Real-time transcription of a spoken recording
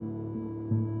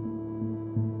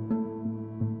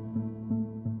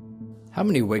How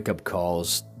many wake-up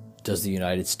calls does the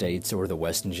United States or the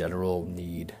West in general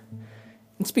need?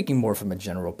 And speaking more from a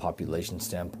general population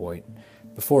standpoint,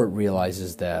 before it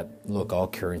realizes that, look, all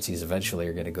currencies eventually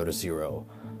are going to go to zero.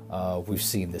 We've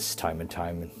seen this time and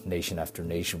time in nation after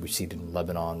nation. We've seen it in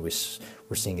Lebanon. We're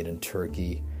seeing it in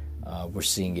Turkey. We're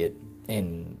seeing it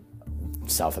in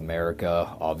South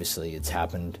America. Obviously, it's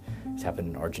happened. It's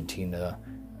happened in Argentina.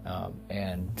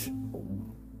 And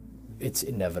it's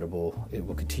inevitable. It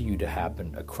will continue to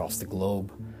happen across the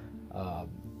globe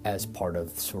as part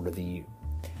of sort of the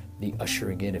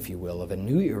ushering in, if you will, of a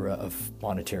new era of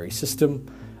monetary system.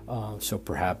 So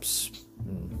perhaps,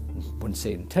 wouldn't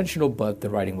say intentional, but the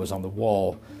writing was on the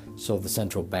wall. So the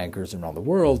central bankers around the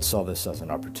world saw this as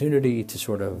an opportunity to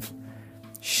sort of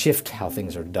shift how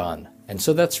things are done. And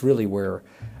so that's really where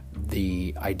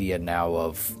the idea now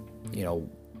of,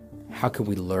 how can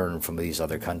we learn from these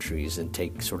other countries and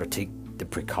take the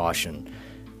precaution?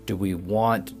 Do we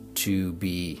want to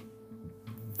be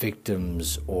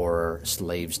victims or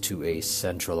slaves to a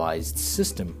centralized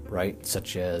system, right?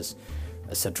 Such as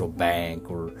a central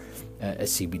bank or a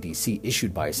CBDC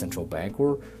issued by a central bank,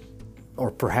 or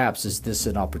perhaps is this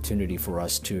an opportunity for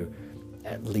us to,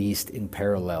 at least in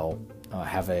parallel,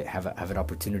 have an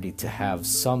opportunity to have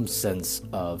some sense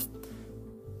of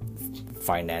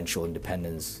financial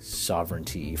independence,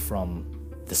 sovereignty from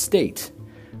the state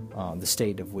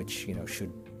of which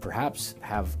should perhaps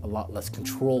have a lot less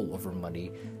control over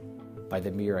money by the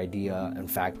mere idea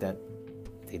and fact that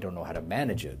they don't know how to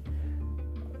manage it.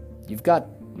 You've got,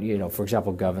 for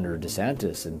example, Governor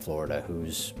DeSantis in Florida,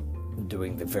 who's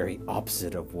doing the very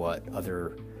opposite of what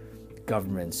other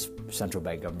governments, central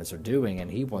bank governments, are doing, and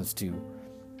he wants to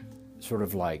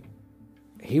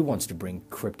bring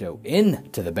crypto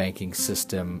into the banking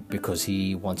system because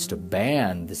he wants to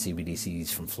ban the CBDCs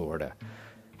from Florida.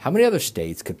 How many other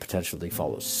states could potentially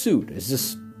follow suit? Is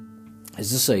this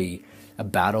a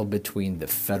battle between the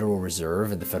Federal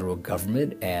Reserve and the federal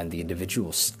government and the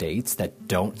individual states that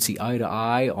don't see eye to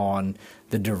eye on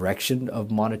the direction of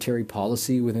monetary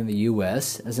policy within the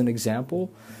U.S., as an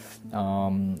example?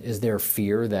 Is there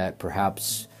fear that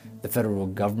perhaps the federal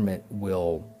government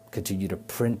will continue to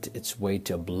print its way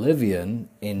to oblivion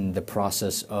in the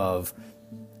process of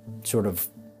sort of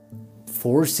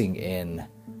forcing in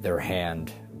their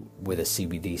hand with a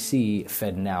CBDC,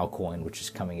 FedNow coin, which is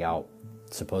coming out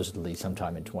supposedly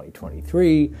sometime in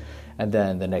 2023, and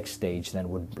then the next stage then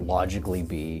would logically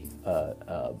be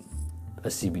a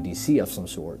CBDC of some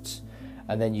sorts.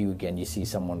 And then you see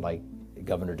someone like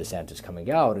Governor DeSantis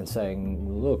coming out and saying,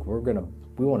 look,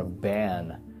 we want to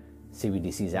ban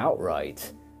CBDCs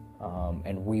outright.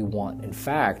 And we want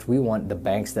the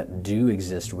banks that do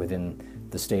exist within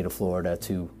the state of Florida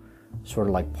to sort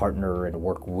of like partner and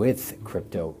work with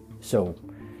crypto. So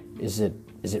is it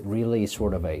really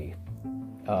sort of a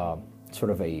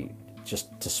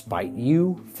just to spite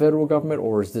you, federal government,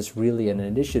 or is this really an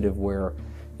initiative where,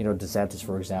 DeSantis,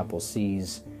 for example,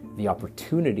 sees the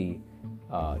opportunity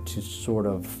to sort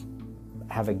of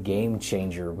have a game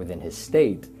changer within his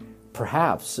state,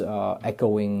 perhaps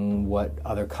echoing what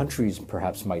other countries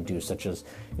perhaps might do, such as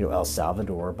El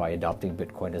Salvador by adopting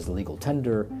Bitcoin as a legal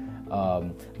tender.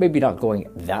 Maybe not going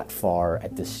that far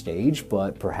at this stage,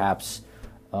 but perhaps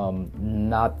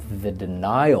not the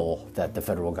denial that the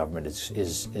federal government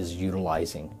is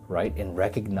utilizing, right, in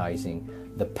recognizing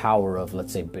the power of,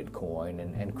 let's say, Bitcoin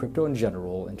and crypto in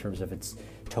general in terms of its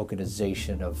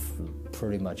tokenization of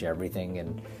pretty much everything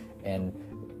and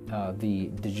the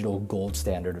digital gold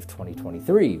standard of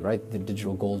 2023, right? The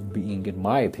digital gold being, in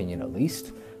my opinion at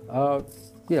least,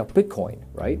 Bitcoin,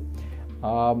 right?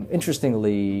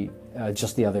 Interestingly,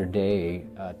 just the other day,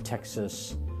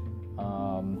 Texas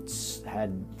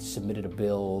had submitted a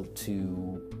bill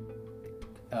to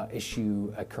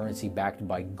issue a currency backed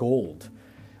by gold,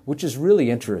 which is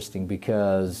really interesting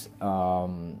because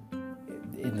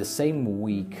in the same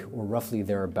week, or roughly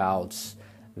thereabouts,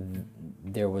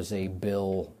 there was a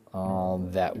bill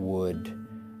that would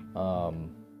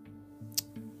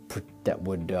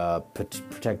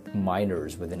protect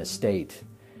minors within a state,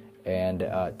 and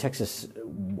Texas.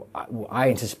 I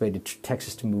anticipated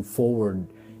Texas to move forward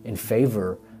in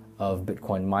favor of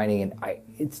Bitcoin mining, and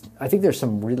I think there's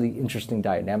some really interesting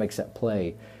dynamics at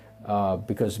play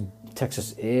because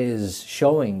Texas is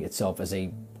showing itself as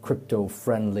a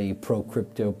crypto-friendly,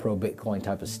 pro-crypto, pro-Bitcoin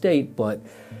type of state, but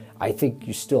I think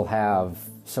you still have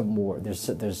some more.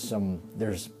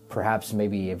 There's perhaps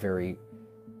maybe a very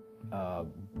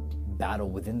battle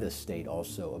within the state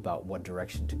also about what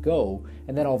direction to go,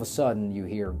 and then all of a sudden you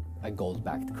hear a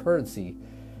gold-backed currency.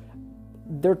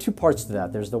 there are two parts to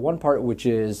that. There's the one part which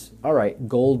is, all right,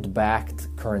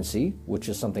 gold-backed currency, which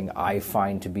is something I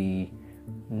find to be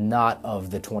not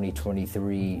of the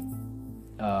 2023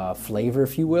 flavor,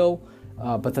 if you will.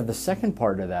 But then the second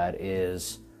part of that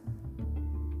is,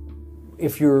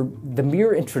 if the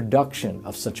mere introduction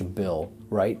of such a bill,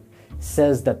 right,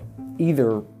 says that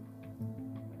either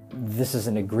this is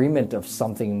an agreement of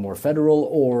something more federal,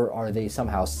 or are they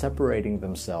somehow separating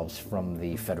themselves from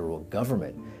the federal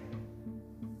government?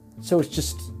 So it's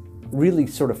just really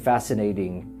sort of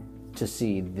fascinating to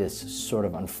see this sort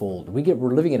of unfold.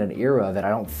 We're living in an era that I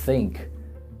don't think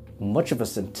much of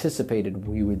us anticipated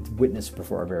we would witness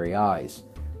before our very eyes,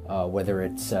 whether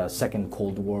it's a second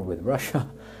Cold War with Russia,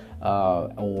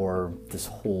 or this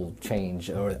whole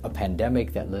change, or a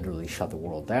pandemic that literally shut the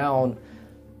world down.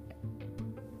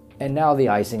 And now the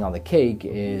icing on the cake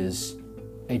is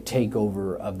a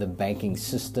takeover of the banking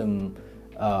system,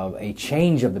 a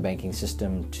change of the banking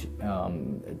system,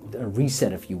 a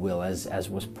reset, if you will, as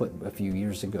was put a few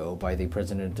years ago by the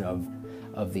president of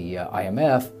the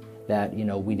IMF, that,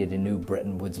 we did a new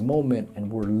Bretton Woods moment,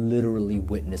 and we're literally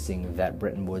witnessing that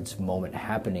Bretton Woods moment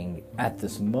happening at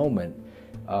this moment,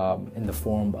 in the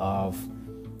form of,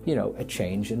 a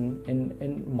change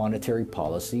in monetary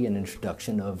policy and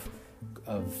introduction of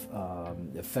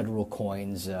federal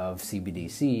coins, of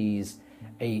CBDCs,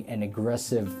 an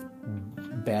aggressive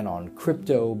ban on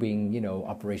crypto being,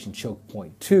 Operation Choke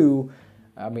Point 2.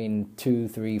 I mean, 2,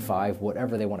 3, 5,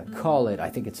 whatever they want to call it. I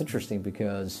think it's interesting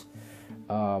because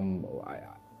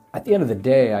at the end of the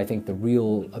day, I think the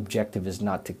real objective is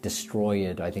not to destroy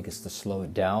it. I think it's to slow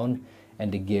it down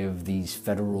and to give these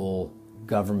federal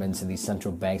governments and these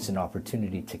central banks an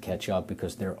opportunity to catch up,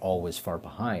 because they're always far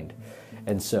behind.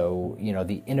 And so,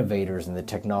 the innovators and the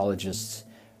technologists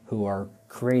who are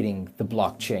creating the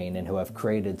blockchain and who have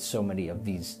created so many of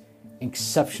these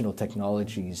exceptional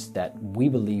technologies that we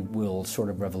believe will sort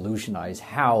of revolutionize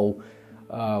how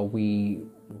we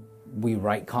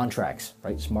write contracts,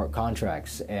 right? Smart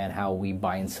contracts, and how we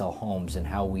buy and sell homes, and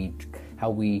how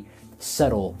we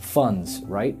settle funds,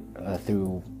 right?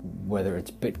 Through whether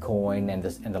it's Bitcoin and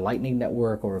the Lightning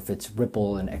Network, or if it's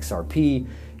Ripple and XRP,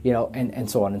 and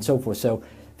so on and so forth. So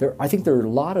I think there are a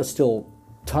lot of still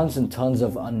tons and tons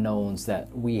of unknowns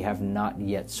that we have not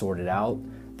yet sorted out,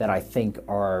 that I think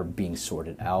are being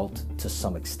sorted out to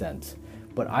some extent.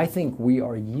 But I think we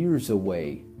are years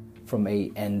away from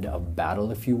a end of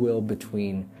battle, if you will,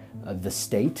 between the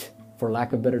state, for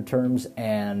lack of better terms,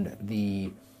 and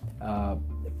the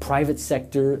private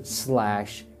sector /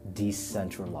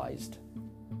 decentralized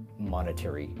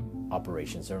monetary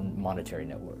operations or monetary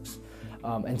networks.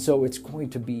 And so it's going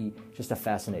to be just a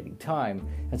fascinating time.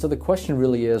 And so the question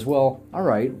really is, well, all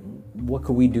right, what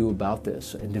can we do about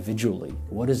this individually?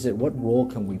 What is it? What role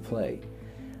can we play?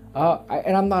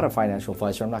 And I'm not a financial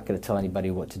advisor. I'm not going to tell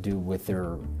anybody what to do with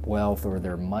their wealth or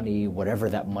their money, whatever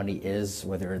that money is,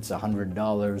 whether it's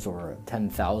 $100 or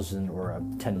 $10,000 or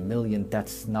 $10 million.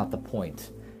 That's not the point.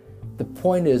 The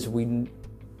point is,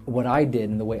 what I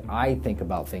did and the way I think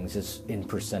about things is in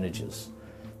percentages,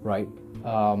 right?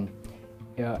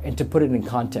 And to put it in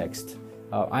context,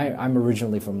 I'm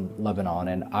originally from Lebanon,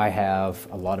 and I have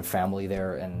a lot of family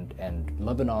there, and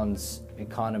Lebanon's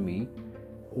economy,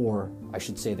 or I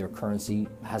should say their currency,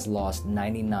 has lost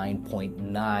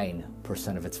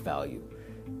 99.9% of its value.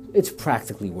 It's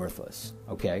practically worthless,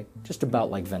 okay? Just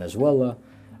about like Venezuela,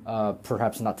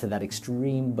 perhaps not to that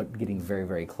extreme, but getting very,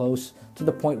 very close, to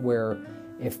the point where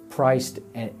if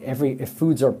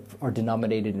foods are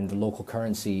denominated in the local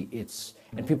currency,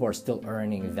 and people are still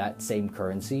earning that same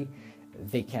currency,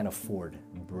 they can't afford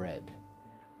bread.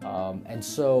 And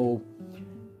so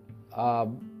I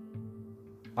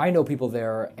know people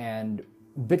there, and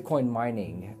Bitcoin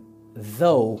mining,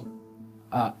 though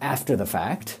after the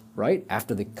fact, right,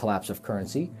 after the collapse of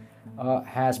currency,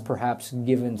 has perhaps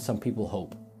given some people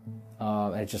hope.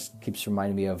 And it just keeps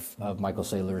reminding me of Michael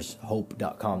Saylor's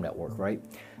hope.com network, right?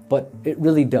 But it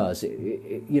really does.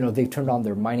 They turned on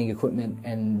their mining equipment,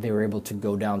 and they were able to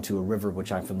go down to a river,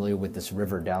 which I'm familiar with, this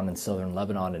river down in southern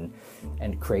Lebanon,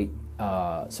 and create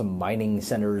some mining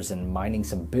centers and mining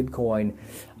some Bitcoin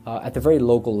at the very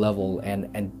local level,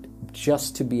 and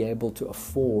just to be able to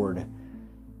afford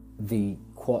the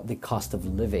cost of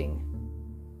living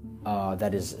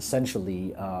that is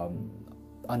essentially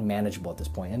unmanageable at this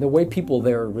point. And the way people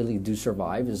there really do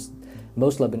survive is,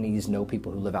 most Lebanese know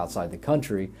people who live outside the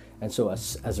country, and so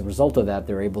as a result of that,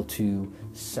 they're able to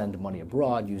send money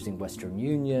abroad using Western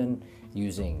Union,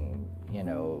 using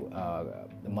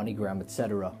MoneyGram,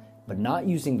 etc., but not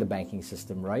using the banking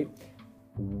system, right?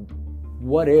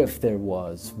 What if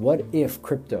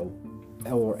crypto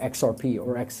or XRP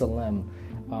or XLM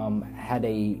had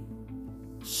a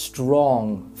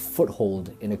strong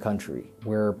foothold in a country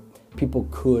where people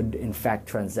could in fact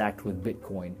transact with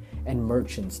Bitcoin, and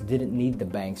merchants didn't need the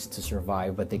banks to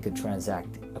survive, but they could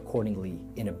transact accordingly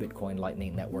in a Bitcoin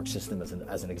Lightning Network system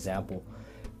as an example.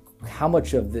 How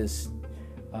much of this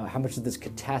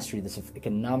catastrophe, this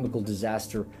economical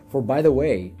disaster, for, by the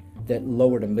way, that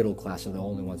lower to middle class are the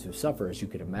only ones who suffer, as you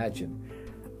could imagine.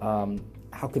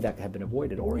 How could that have been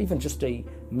avoided? Or even just a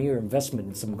mere investment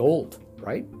in some gold,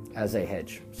 right, as a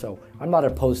hedge. So I'm not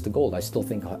opposed to gold. I still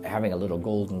think having a little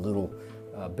gold and a little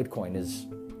Bitcoin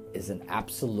is an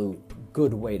absolute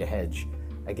good way to hedge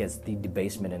against the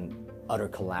debasement and utter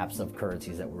collapse of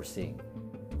currencies that we're seeing.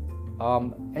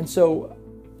 And so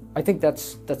I think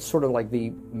that's sort of like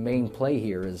the main play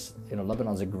here is,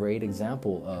 Lebanon's a great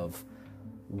example of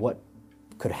what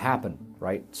could happen,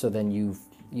 right? So then you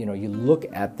look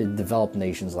at the developed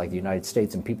nations like the United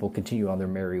States, and people continue on their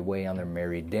merry way, on their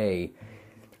merry day,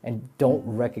 and don't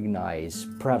recognize,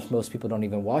 perhaps most people don't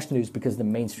even watch the news because the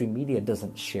mainstream media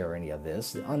doesn't share any of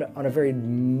this. On a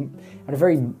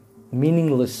very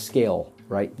meaningless scale,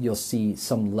 right, you'll see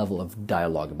some level of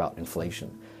dialogue about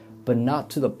inflation, but not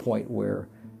to the point where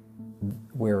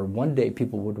one day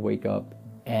people would wake up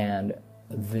and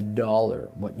the dollar,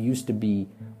 what used to be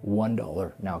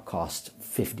 $1 now costs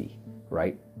 50,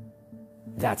 right?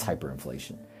 That's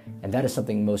hyperinflation. And that is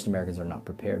something most Americans are not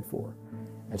prepared for.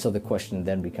 And so the question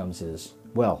then becomes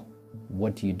well,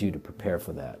 what do you do to prepare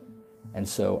for that? And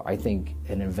so I think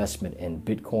an investment in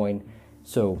Bitcoin,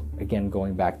 so again,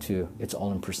 going back to, it's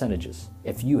all in percentages.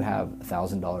 If you have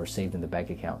 $1,000 saved in the bank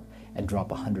account and drop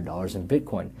 $100 in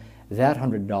Bitcoin, that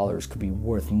 $100 could be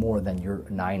worth more than your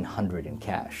 $900 in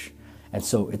cash. And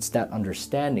so it's that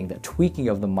understanding, that tweaking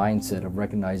of the mindset of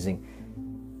recognizing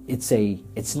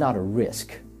it's not a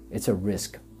risk, it's a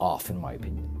risk off, in my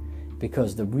opinion.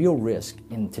 Because the real risk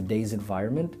in today's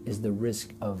environment is the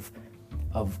risk of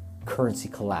currency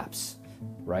collapse,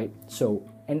 right? So,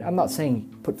 and I'm not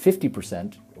saying put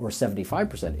 50% or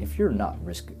 75%.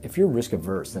 If you're risk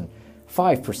averse, then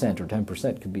 5% or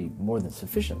 10% could be more than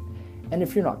sufficient. And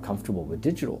if you're not comfortable with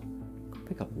digital,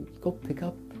 go pick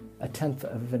up a tenth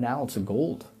of an ounce of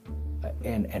gold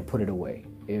and put it away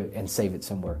and save it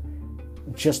somewhere,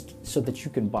 just so that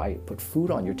you can put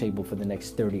food on your table for the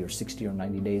next 30 or 60 or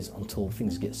 90 days until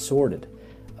things get sorted,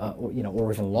 or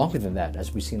even longer than that,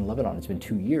 as we've seen in Lebanon. It's been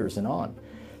 2 years and on.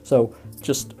 So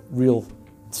just real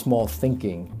small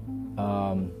thinking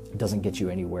doesn't get you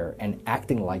anywhere, and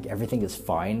acting like everything is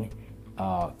fine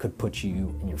could put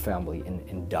you and your family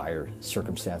in dire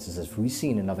circumstances, as we've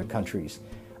seen in other countries.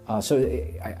 So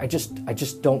I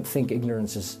just don't think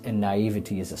ignorance and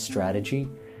naivety is a strategy.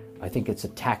 I think it's a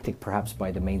tactic, perhaps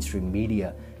by the mainstream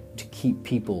media, to keep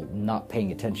people not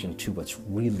paying attention to what's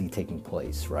really taking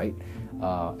place, right?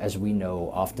 As we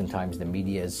know, oftentimes the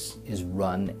media is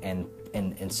run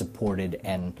and supported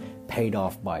and paid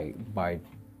off by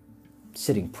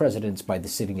sitting presidents, by the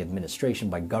sitting administration,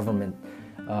 by government.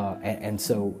 And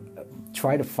so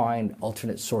try to find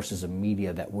alternate sources of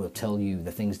media that will tell you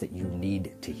the things that you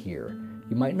need to hear.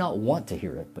 You might not want to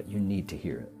hear it, but you need to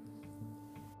hear it.